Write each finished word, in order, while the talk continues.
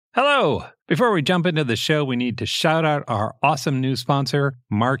Hello! Before we jump into the show, we need to shout out our awesome new sponsor,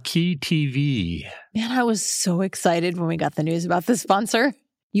 Marquee TV. Man, I was so excited when we got the news about this sponsor.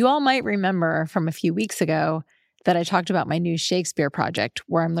 You all might remember from a few weeks ago that I talked about my new Shakespeare project,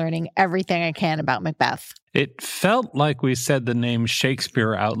 where I'm learning everything I can about Macbeth. It felt like we said the name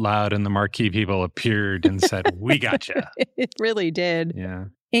Shakespeare out loud and the Marquee people appeared and said, we gotcha. It really did. Yeah.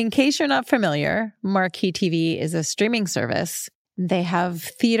 In case you're not familiar, Marquee TV is a streaming service. They have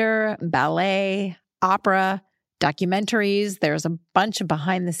theater, ballet, opera, documentaries. There's a bunch of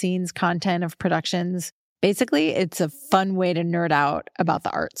behind-the-scenes content of productions. Basically, it's a fun way to nerd out about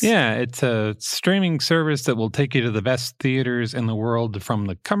the arts. Yeah, it's a streaming service that will take you to the best theaters in the world from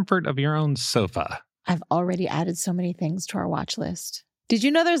the comfort of your own sofa. I've already added so many things to our watch list. Did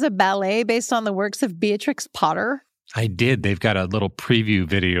you know there's a ballet based on the works of Beatrix Potter? I did. They've got a little preview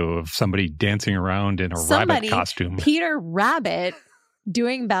video of somebody dancing around in a rabbit costume. Peter Rabbit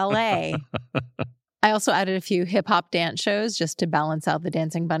doing ballet. I also added a few hip-hop dance shows just to balance out the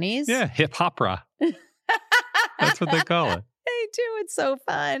dancing bunnies. Yeah, hip-hopera. That's what they call it. They do. It's so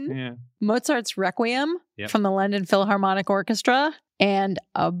fun. Yeah. Mozart's Requiem from the London Philharmonic Orchestra and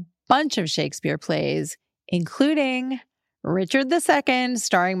a bunch of Shakespeare plays, including Richard II,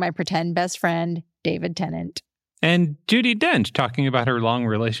 starring my pretend best friend, David Tennant. And Judi Dench talking about her long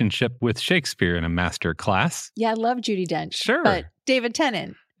relationship with Shakespeare in a master class. Yeah, I love Judi Dench. Sure. But David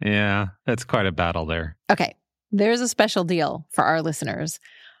Tennant. Yeah, that's quite a battle there. Okay, there's a special deal for our listeners.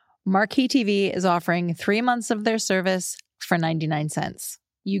 Marquee TV is offering 3 months of their service for 99 cents.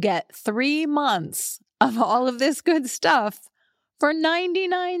 You get 3 months of all of this good stuff for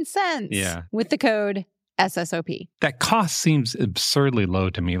 99 cents. Yeah. With the code SSOP. That cost seems absurdly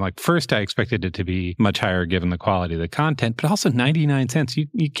low to me. Like, first, I expected it to be much higher given the quality of the content, but also 99 cents.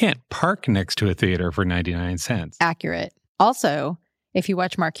 You can't park next to a theater for 99 cents. Accurate. Also, if you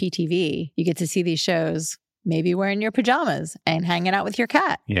watch Marquee TV, you get to see these shows maybe wearing your pajamas and hanging out with your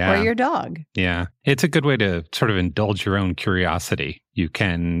cat or your dog. Yeah. It's a good way to sort of indulge your own curiosity. You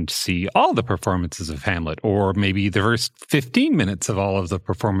can see all the performances of Hamlet, or maybe the first 15 minutes of all of the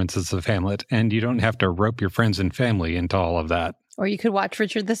performances of Hamlet, and you don't have to rope your friends and family into all of that. Or you could watch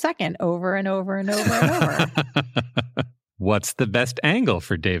Richard II over and over and over and over. What's the best angle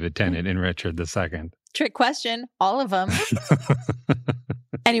for David Tennant in Richard II? Trick question. All of them.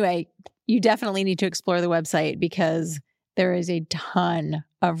 Anyway, you definitely need to explore the website because there is a ton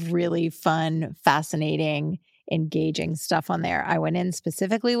of really fun, fascinating, engaging stuff on there. I went in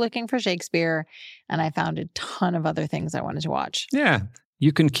specifically looking for Shakespeare, and I found a ton of other things I wanted to watch. Yeah.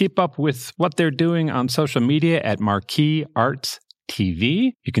 You can keep up with what they're doing on social media at Marquee Arts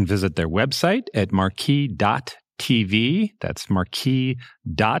TV. You can visit their website at marquee.tv. That's marquee.tv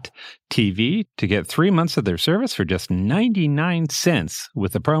to get 3 months of their service for just 99 cents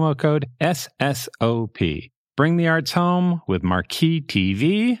with the promo code SSOP. Bring the arts home with Marquee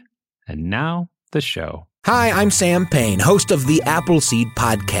TV. And now, the show. Hi, I'm Sam Payne, host of the Appleseed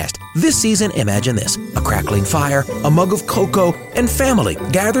Podcast. This season, imagine this: a crackling fire, a mug of cocoa, and family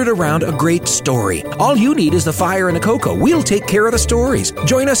gathered around a great story. All you need is the fire and the cocoa. We'll take care of the stories.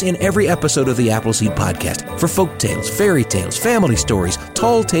 Join us in every episode of the Appleseed Podcast for folk tales, fairy tales, family stories,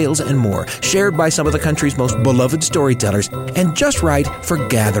 tall tales, and more, shared by some of the country's most beloved storytellers, and just right for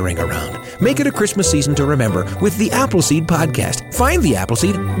gathering around. Make it a Christmas season to remember with the Appleseed Podcast. Find the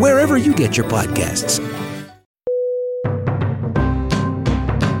Appleseed wherever you get your podcasts.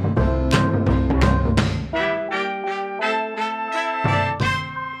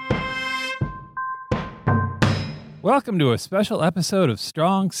 Welcome to a special episode of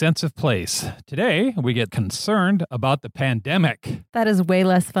Strong Sense of Place. Today, we get concerned about the pandemic. That is way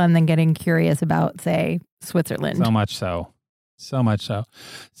less fun than getting curious about, say, Switzerland. So much so. So much so.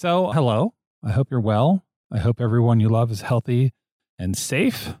 So, hello. I hope you're well. I hope everyone you love is healthy and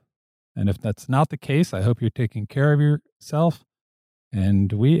safe. And if that's not the case, I hope you're taking care of yourself.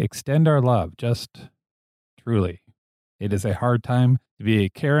 And we extend our love, just truly. It is a hard time to be a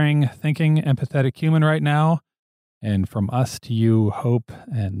caring, thinking, empathetic human right now. And from us to you, hope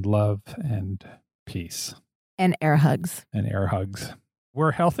and love and peace. And air hugs. And air hugs.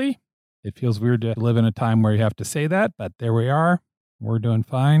 We're healthy. It feels weird to live in a time where you have to say that, but there we are. We're doing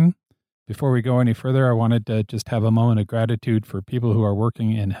fine. Before we go any further, I wanted to just have a moment of gratitude for people who are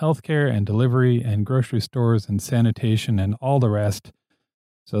working in healthcare and delivery and grocery stores and sanitation and all the rest,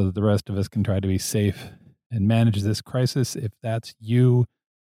 so that the rest of us can try to be safe and manage this crisis. If that's you,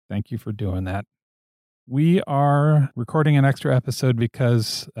 thank you for doing that. We are recording an extra episode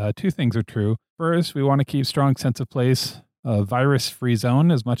because two things are true. First, we want to keep Strong Sense of Place a virus-free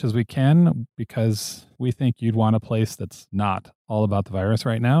zone as much as we can because we think you'd want a place that's not all about the virus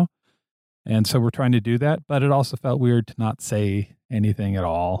right now. And so we're trying to do that, but it also felt weird to not say anything at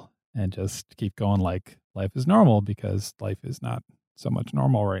all and just keep going like life is normal because life is not so much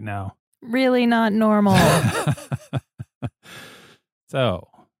normal right now. Really not normal. So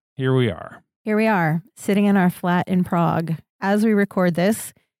here we are. Here we are, sitting in our flat in Prague. As we record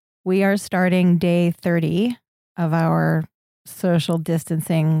this, we are starting day 30 of our social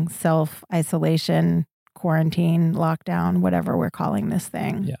distancing, self-isolation, quarantine, lockdown, whatever we're calling this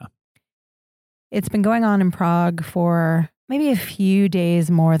thing. Yeah. It's been going on in Prague for maybe a few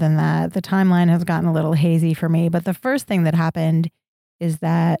days more than that. The timeline has gotten a little hazy for me, but the first thing that happened is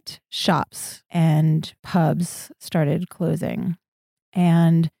that shops and pubs started closing.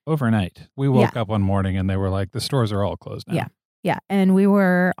 And overnight, we woke up one morning and they were like, the stores are all closed now. Yeah. Yeah. And we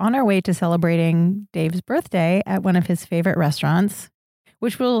were on our way to celebrating Dave's birthday at one of his favorite restaurants,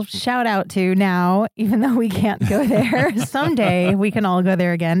 which we'll shout out to now, even though we can't go there. Someday we can all go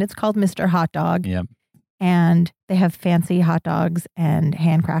there again. It's called Mr. Hot Dog. Yep. And they have fancy hot dogs and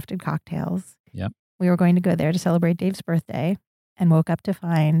handcrafted cocktails. Yep. We were going to go there to celebrate Dave's birthday and woke up to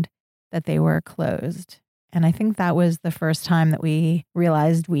find that they were closed. And I think that was the first time that we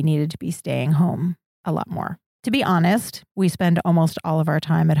realized we needed to be staying home a lot more. To be honest, we spend almost all of our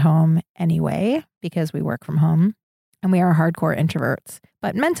time at home anyway because we work from home and we are hardcore introverts.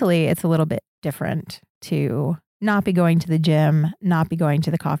 But mentally, it's a little bit different to not be going to the gym, not be going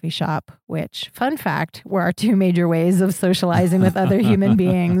to the coffee shop, which, fun fact, were our two major ways of socializing with other human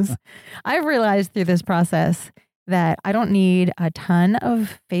beings. I've realized through this process that I don't need a ton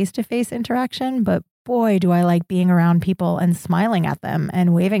of face-to-face interaction, but boy, do I like being around people and smiling at them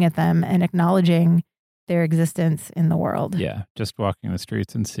and waving at them and acknowledging their existence in the world. Yeah. Just walking the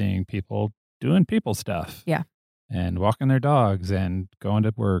streets and seeing people doing people stuff. Yeah. And walking their dogs and going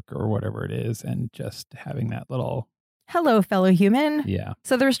to work or whatever it is. And just having that little. Hello, fellow human. Yeah.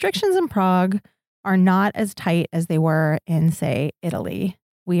 So the restrictions in Prague are not as tight as they were in, say, Italy.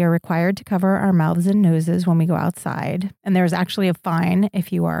 We are required to cover our mouths and noses when we go outside. And there's actually a fine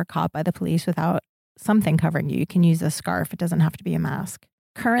if you are caught by the police without something covering you. You can use a scarf. It doesn't have to be a mask.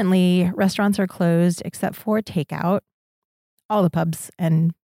 Currently, restaurants are closed except for takeout. All the pubs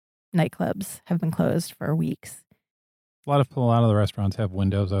and nightclubs have been closed for weeks. A lot of the restaurants have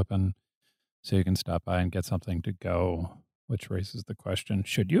windows open so you can stop by and get something to go, which raises the question,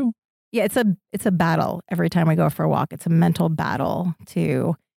 should you? Yeah, it's a battle every time I go for a walk. It's a mental battle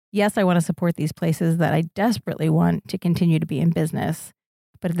to, yes, I want to support these places that I desperately want to continue to be in business.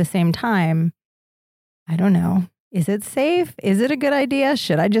 But at the same time, I don't know. Is it safe? Is it a good idea?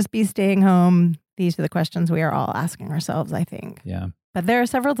 Should I just be staying home? These are the questions we are all asking ourselves, I think. Yeah. But there are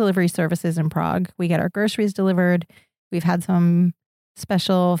several delivery services in Prague. We get our groceries delivered. We've had some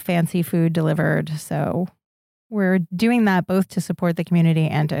special fancy food delivered. So we're doing that both to support the community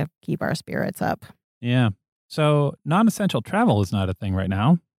and to keep our spirits up. Yeah. So non-essential travel is not a thing right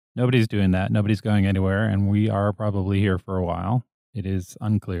now. Nobody's doing that. Nobody's going anywhere. And we are probably here for a while. It is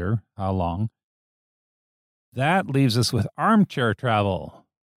unclear how long. That leaves us with armchair travel.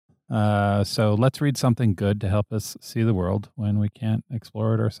 So let's read something good to help us see the world when we can't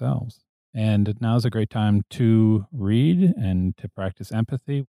explore it ourselves. And now's a great time to read and to practice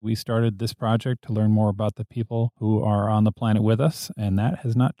empathy. We started this project to learn more about the people who are on the planet with us, and that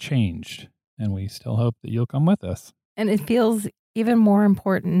has not changed. And we still hope that you'll come with us. And it feels even more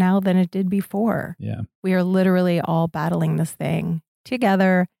important now than it did before. Yeah. We are literally all battling this thing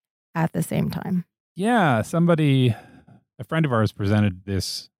together at the same time. Yeah. A friend of ours presented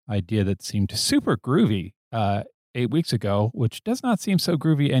this idea that seemed super groovy 8 weeks ago, which does not seem so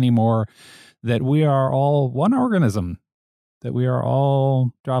groovy anymore, that we are all one organism, that we are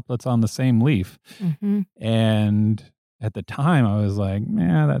all droplets on the same leaf. Mm-hmm. And at the time I was like,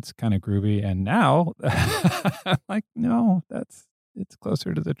 man, that's kind of groovy. And now I'm like, no, it's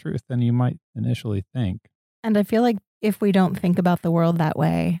closer to the truth than you might initially think. And I feel like if we don't think about the world that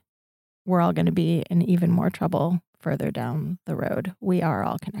way, we're all going to be in even more trouble further down the road. We are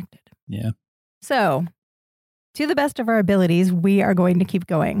all connected. Yeah. So, to the best of our abilities, we are going to keep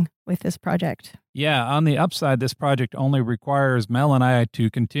going with this project. Yeah, on the upside, this project only requires Mel and I to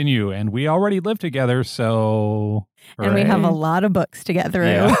continue, and we already live together, so... Hooray. And we have a lot of books to get through.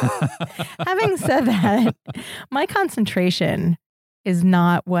 Yeah. Having said that, my concentration is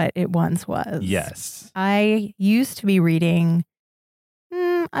not what it once was. Yes. I used to be reading,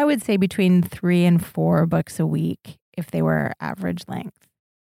 I would say between 3 and 4 books a week, if they were average length.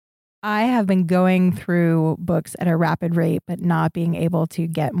 I have been going through books at a rapid rate, but not being able to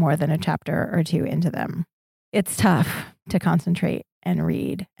get more than a chapter or 2 into them. It's tough. to concentrate and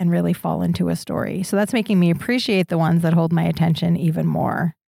read and really fall into a story. So that's making me appreciate the ones that hold my attention even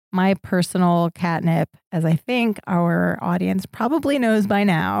more. My personal catnip, as I think our audience probably knows by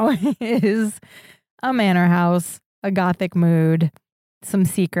now, is a manor house, a gothic mood, some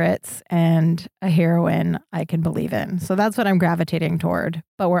secrets, and a heroine I can believe in. So that's what I'm gravitating toward.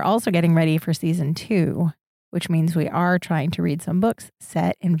 But we're also getting ready for season 2, which means we are trying to read some books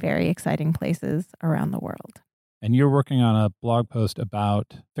set in very exciting places around the world. And you're working on a blog post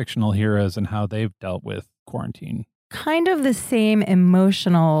about fictional heroes and how they've dealt with quarantine. Kind of the same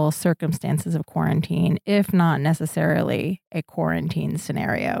emotional circumstances of quarantine, if not necessarily a quarantine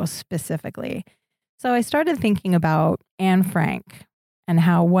scenario specifically. So I started thinking about Anne Frank and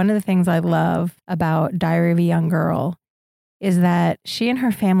how one of the things I love about Diary of a Young Girl is that she and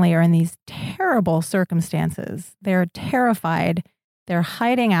her family are in these terrible circumstances. They're terrified. They're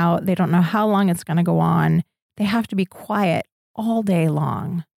hiding out. They don't know how long it's going to go on. They have to be quiet all day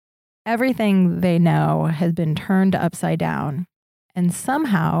long. Everything they know has been turned upside down. And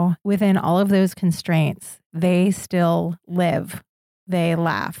somehow, within all of those constraints, they still live. They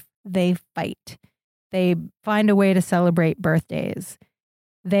laugh. They fight. They find a way to celebrate birthdays.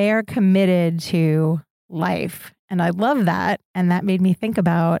 They are committed to life. And I love that. And that made me think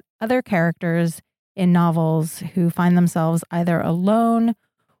about other characters in novels who find themselves either alone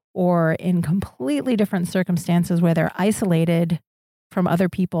or in completely different circumstances where they're isolated from other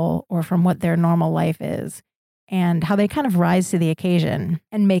people or from what their normal life is, and how they kind of rise to the occasion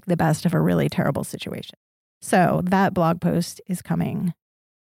and make the best of a really terrible situation. So that blog post is coming.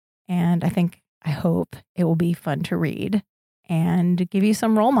 And I hope it will be fun to read and give you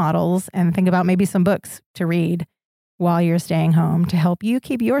some role models and think about maybe some books to read while you're staying home to help you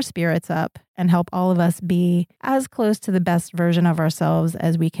keep your spirits up and help all of us be as close to the best version of ourselves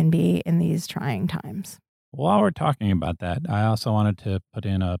as we can be in these trying times. While we're talking about that, I also wanted to put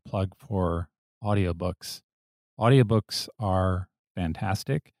in a plug for audiobooks. Audiobooks are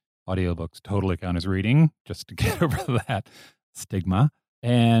fantastic. Audiobooks totally count as reading, just to get over that stigma.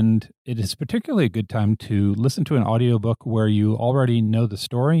 And it is particularly a good time to listen to an audiobook where you already know the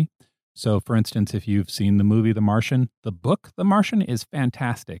story. So, for instance, if you've seen the movie The Martian, the book The Martian is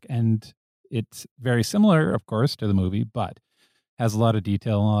fantastic. And it's very similar, of course, to the movie, but has a lot of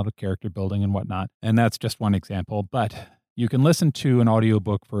detail, a lot of character building and whatnot. And that's just one example. But you can listen to an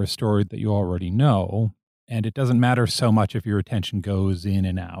audiobook for a story that you already know. And it doesn't matter so much if your attention goes in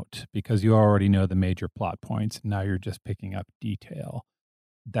and out because you already know the major plot points. Now you're just picking up detail.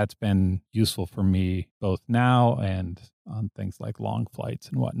 That's been useful for me both now and on things like long flights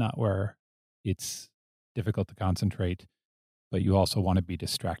and whatnot, where it's difficult to concentrate, but you also want to be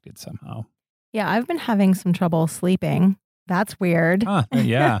distracted somehow. Yeah, I've been having some trouble sleeping. That's weird.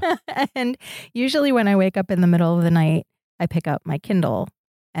 Yeah. And usually when I wake up in the middle of the night, I pick up my Kindle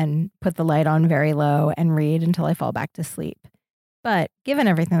and put the light on very low and read until I fall back to sleep. But given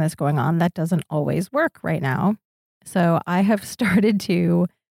everything that's going on, that doesn't always work right now. So I have started to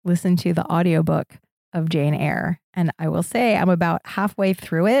listen to the audiobook of Jane Eyre. And I will say I'm about halfway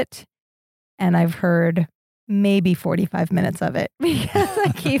through it. And I've heard maybe 45 minutes of it because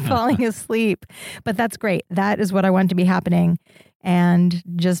I keep falling asleep. But that's great. That is what I want to be happening. And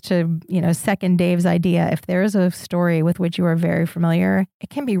just to, second Dave's idea, if there is a story with which you are very familiar, it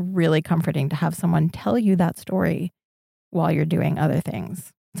can be really comforting to have someone tell you that story while you're doing other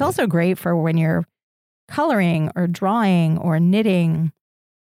things. It's also great for when you're coloring or drawing or knitting.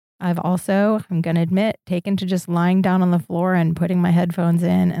 I've also, I'm going to admit, taken to just lying down on the floor and putting my headphones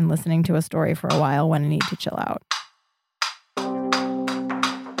in and listening to a story for a while when I need to chill out.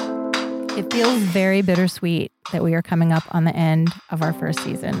 It feels very bittersweet that we are coming up on the end of our first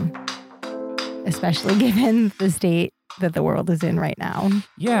season, especially given the state that the world is in right now.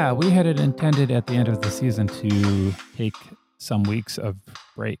 Yeah, we had it intended at the end of the season to take some weeks of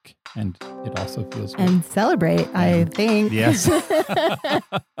break, and it also feels weird. And celebrate, I think. Yes.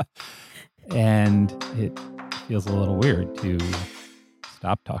 And it feels a little weird to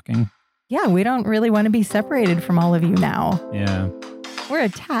stop talking. Yeah, we don't really want to be separated from all of you now. Yeah. We're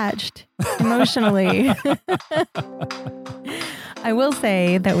attached emotionally. I will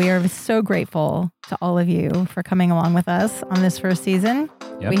say that we are so grateful to all of you for coming along with us on this first season.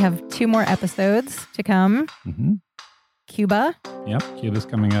 Yep. We have 2 more episodes to come. Mm-hmm. Cuba. Yep, Cuba's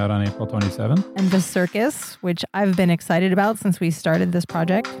coming out on April 27th. And The Circus, which I've been excited about since we started this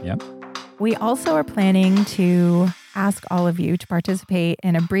project. Yep. We also are planning to ask all of you to participate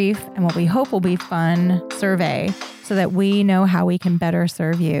in a brief and what we hope will be fun survey so that we know how we can better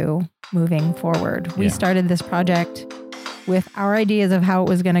serve you moving forward. We started this project with our ideas of how it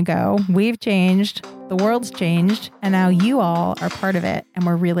was going to go. We've changed. The world's changed, and now you all are part of it, and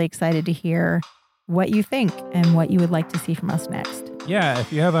we're really excited to hear what you think and what you would like to see from us next. Yeah,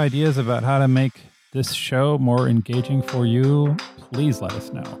 if you have ideas about how to make this show more engaging for you, please let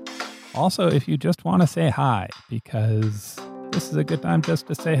us know. Also, if you just want to say hi, because this is a good time just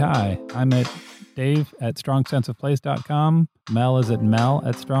to say hi. I'm at Dave at strongsenseofplace.com. Mel is at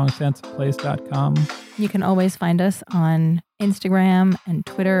mel@strongsenseofplace.com. You can always find us on Instagram and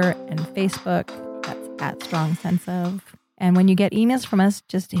Twitter and Facebook. That's at Strong Sense Of. And when you get emails from us,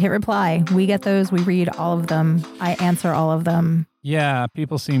 just hit reply. We get those. We read all of them. I answer all of them. Yeah,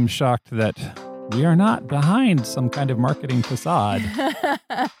 people seem shocked that we are not behind some kind of marketing facade.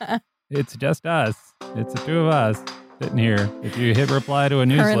 It's just us. It's the two of us sitting here. If you hit reply to a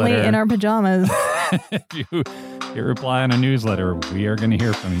newsletter. Currently in our pajamas. If you hit reply on a newsletter, we are going to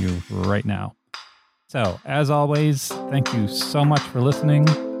hear from you right now. So, as always, thank you so much for listening.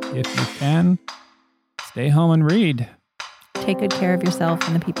 If you can, stay home and read. Take good care of yourself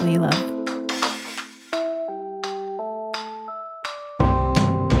and the people you love.